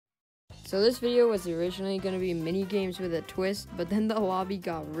So this video was originally going to be mini games with a twist, but then the lobby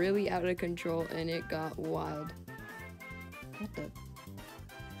got really out of control and it got wild. What the?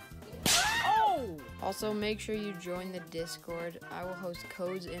 Oh! Also, make sure you join the Discord. I will host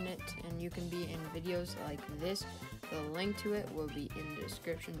codes in it, and you can be in videos like this. The link to it will be in the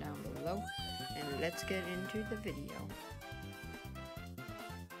description down below. And let's get into the video.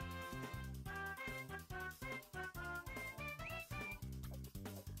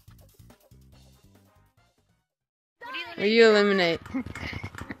 What do you eliminate?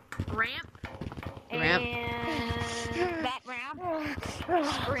 Ramp. Ramp. And that ramp.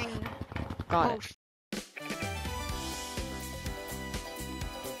 Spring. Got it.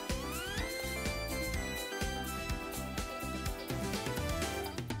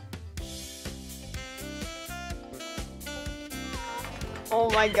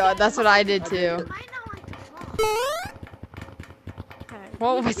 Oh my god, that's what I did too.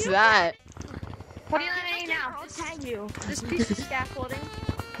 What was that? What are you eliminating now? I'll tag you. This piece of scaffolding.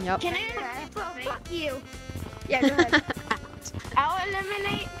 Yep. Can I? Fuck you. Yeah, go ahead. I'll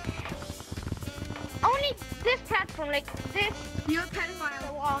eliminate only this platform, like this. You're pedophile.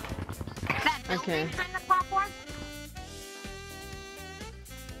 The wall. That building Okay. behind the platform.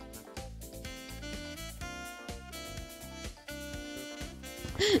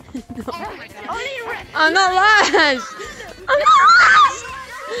 No. Oh my god. Only I'm not last! I'm not last!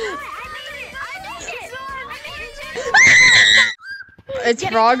 It's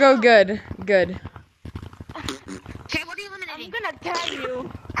Froggo good. Good. Okay, what are you eliminating? I'm gonna tag you.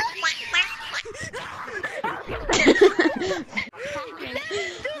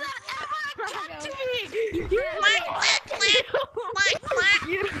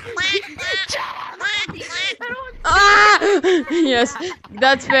 Ah! Yes,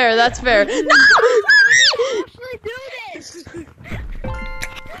 that's fair, that's fair.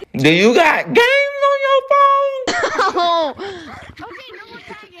 Do you got games on your phone? Oh! Okay, no more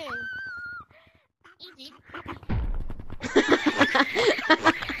tagging. Easy.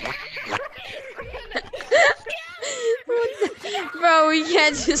 Bro, we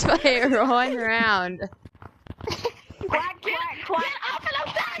can't just play rolling around. Quack, quack, quack. Get off and I'm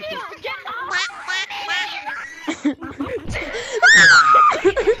tagging you. Get off.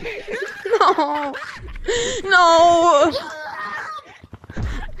 No. No.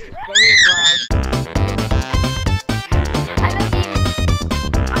 I love you.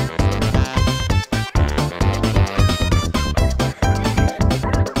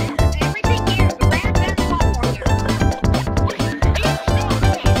 Everything here, the ramp and the platform here.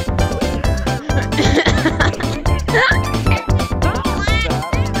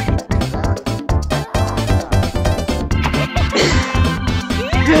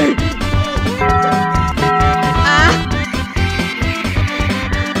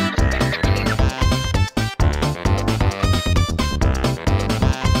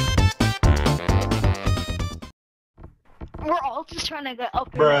 We're all just trying to get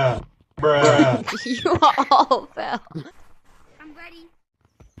up. Bruh. Bruh. You all fell. I'm ready.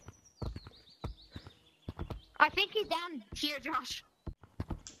 I think he's down here, Josh.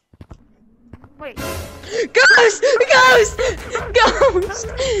 Wait. Ghost! Ghost! Ghost!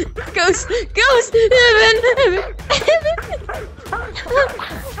 Ghost! Ghost! Evan!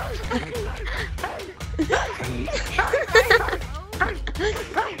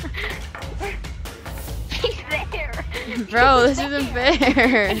 He's there. Bro, this isn't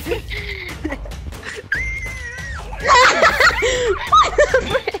fair.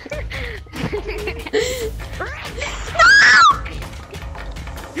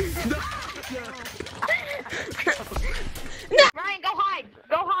 Ryan, go hide.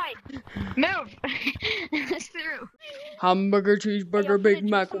 Go hide. Move. It's through. Hamburger, cheeseburger, Big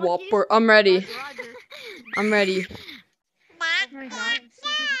Mac, Whopper. I'm ready. I'm ready.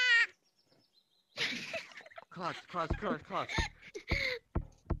 Clutch. Ryan,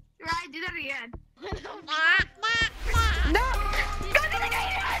 do that again. No! Go to the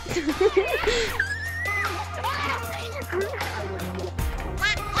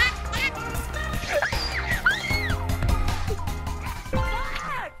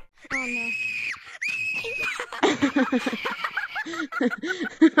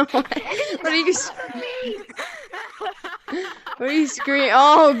What are you? What are you screaming?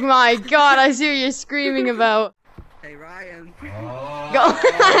 Oh my god! I see what you're screaming about. Hey Ryan. Go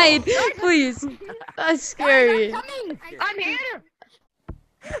hide, please. That's scary. I'm here.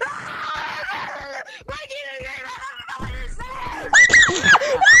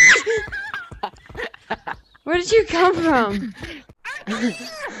 Where did you come from?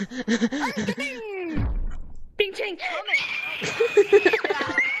 Bing ching.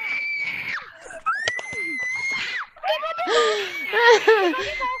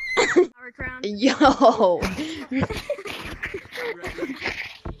 Power crown. Yo.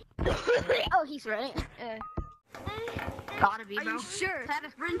 Oh, he's ready. Gotta be, bro. Are you sure? Have a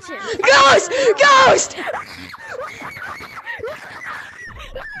friendship. Ghost! Ghost!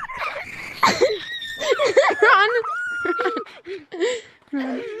 Run!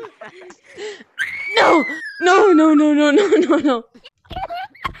 Run. No! No, no, no, no, no, no, no.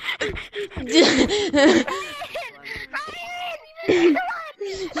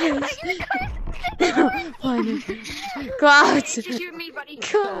 God. Shoot me, buddy.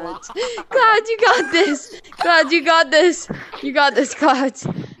 God. God, you got this. God, you got this. You got this, God.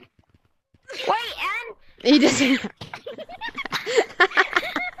 Wait, and He doesn't.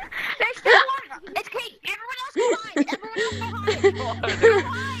 there's still one. It's Kate. Everyone else go hide. Everyone else go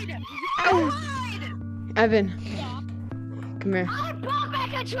hide. Go hide. Evan. Come here. I brought back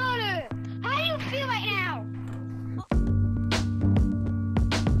a controller. How do you feel right now?